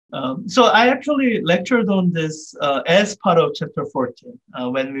So I actually lectured on this as part of chapter 14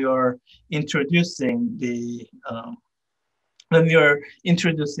 when we were introducing the when we were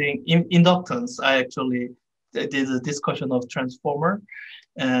introducing inductance. I actually did a discussion of transformer,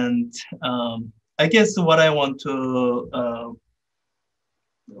 and I guess what I want to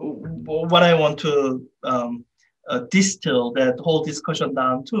distill that whole discussion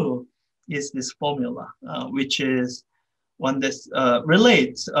down to is this formula, which is one that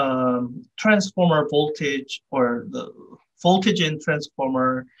relates transformer voltage or the voltage in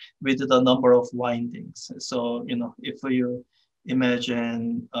transformer with the number of windings. So, if you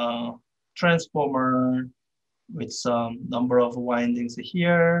imagine a transformer with some number of windings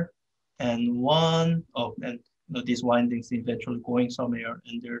here and and these windings eventually going somewhere,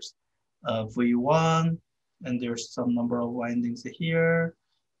 and there's V1, and there's some number of windings here,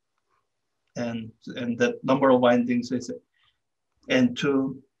 and that number of windings is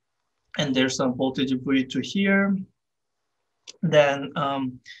N2, and there's some voltage V2 here. Then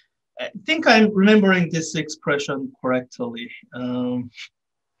I think I'm remembering this expression correctly.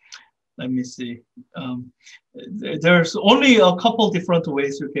 Let me see. There's only a couple different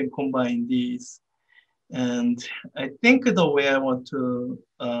ways you can combine these. And I think the way I want to,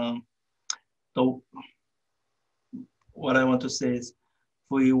 what I want to say is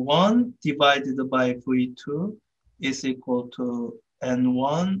V1 divided by V2 is equal to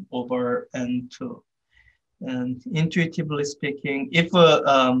N1 over N2. And intuitively speaking, if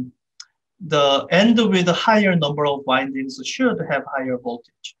the end with a higher number of windings should have higher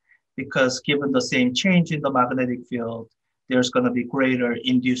voltage, because given the same change in the magnetic field, there's going to be greater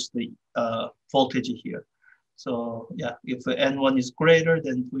induced voltage here. So yeah, if N1 is greater,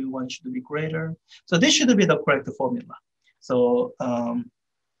 then V1 should be greater. So this should be the correct formula. So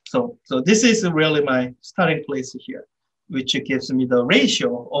so this is really my starting place here, which gives me the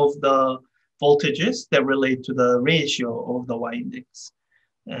ratio of the voltages that relate to the ratio of the windings.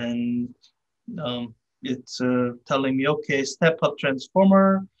 And it's telling me, okay, step-up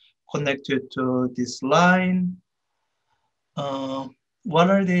transformer connected to this line. What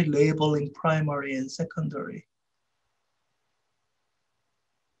are they labeling primary and secondary?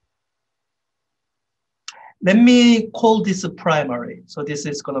 Let me call this a primary. So this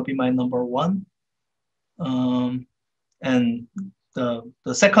is going to be my number 1. And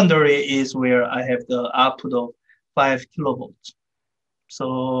the secondary is where I have the output of 5 kilovolts.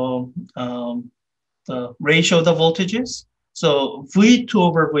 So the ratio of the voltages. So V2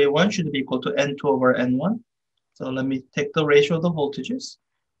 over V1 should be equal to N2 over N1. So let me take the ratio of the voltages.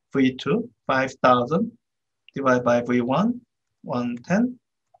 V2, 5,000 divided by V1, 110.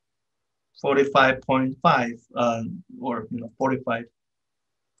 45.5 or 45.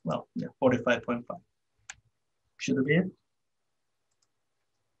 Well, yeah, 45.5 should be it.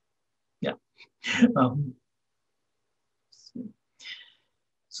 Yeah.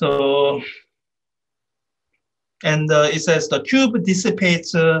 So, and it says the cube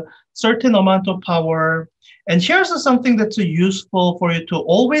dissipates a certain amount of power. And here's something that's useful for you to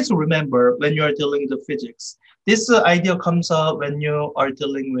always remember when you are dealing with physics. This idea comes up when you are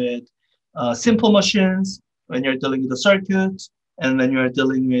dealing with simple machines, when you're dealing with the circuits, and when you're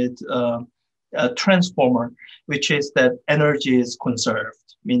dealing with a transformer, which is that energy is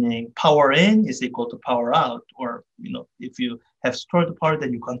conserved, meaning power in is equal to power out, or if you have stored power,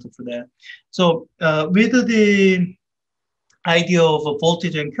 then you account for that. So with the idea of a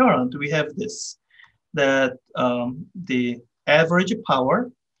voltage and current, we have this, that the average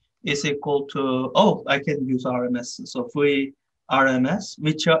power is equal to, I can use RMS. So if we RMS,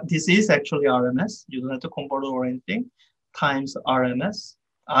 which this is actually RMS, you don't have to convert or anything, times RMS,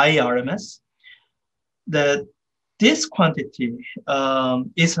 IRMS, that this quantity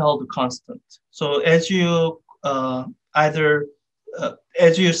is held constant. So as you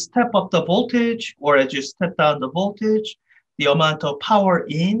as you step up the voltage or as you step down the voltage, the amount of power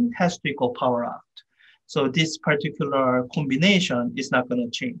in has to equal power out. So this particular combination is not going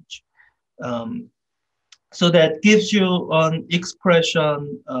to change. So that gives you an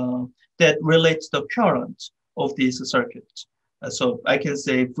expression that relates the current of these circuits. So I can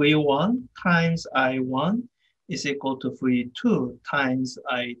say V1 times I1 is equal to V2 times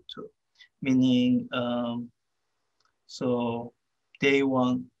I2, meaning, so day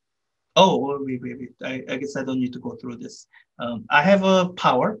one, wait. I guess I don't need to go through this. I have a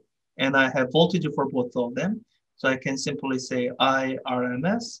power and I have voltage for both of them. So I can simply say I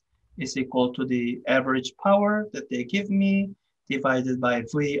RMS is equal to the average power that they give me divided by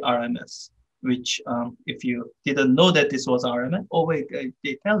V RMS, which if you didn't know that this was RMS,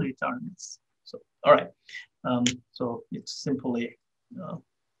 they tell you it's RMS. So, all right. So it's simply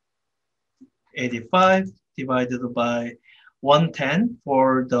 85 divided by 110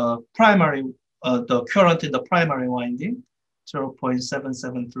 for the primary, the current in the primary winding,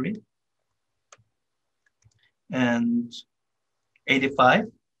 0.773, and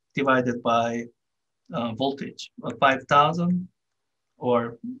 85 divided by voltage, 5,000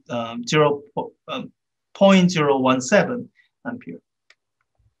 or 0.017 ampere.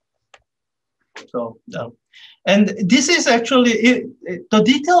 So, and this is actually, the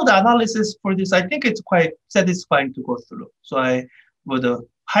detailed analysis for this, I think it's quite satisfying to go through. So I would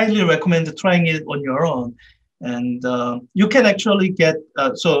highly recommend trying it on your own. And you can actually get,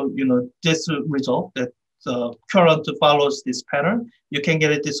 so, you know, this result that current follows this pattern, you can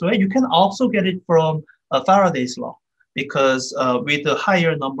get it this way. You can also get it from Faraday's law, because with a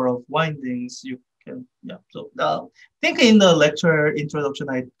higher number of windings, you can, yeah. So I think in the lecture introduction,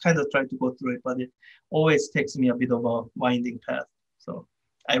 I kind of tried to go through it, but it always takes me a bit of a winding path. So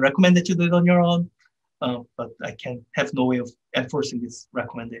I recommend that you do it on your own, but I can have no way of enforcing this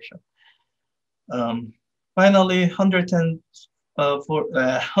recommendation. Finally, 110 for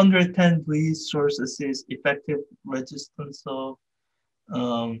 110 V sources is effective resistance of,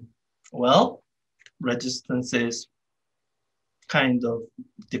 well, resistance is kind of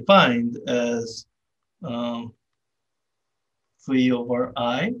defined as V over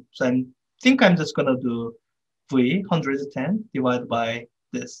I. So I think I'm just gonna do V 110 divided by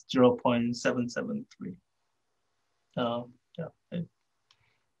this 0.773. Yeah, I'm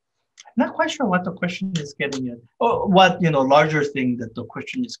not quite sure what the question is getting at, or what, you know, larger thing that the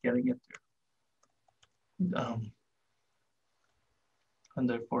question is getting at there.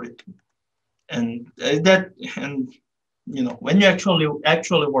 142, and that, and you know, when you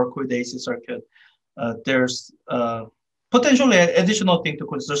actually work with AC circuit, there's potentially an additional thing to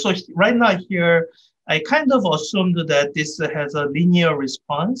consider. So right now here, I kind of assumed that this has a linear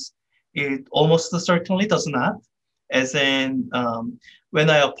response. It almost certainly does not. As in, when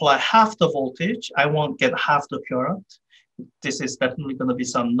I apply half the voltage, I won't get half the current. This is definitely going to be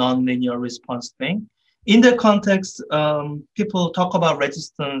some non-linear response thing. In that context, people talk about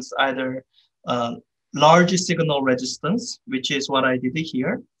resistance, either large signal resistance, which is what I did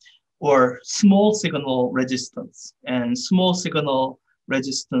here, or small signal resistance. And small signal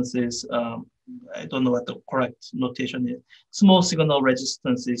resistance is, I don't know what the correct notation is. Small signal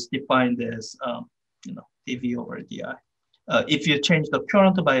resistance is defined as, you know, dV over di. If you change the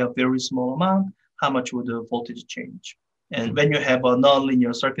current by a very small amount, how much would the voltage change? And when you have a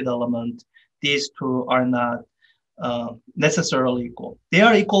nonlinear circuit element, these two are not necessarily equal. They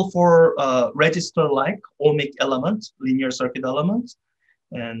are equal for resistor-like ohmic elements, linear circuit elements,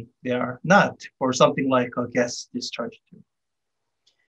 and they are not for something like a gas discharge tube.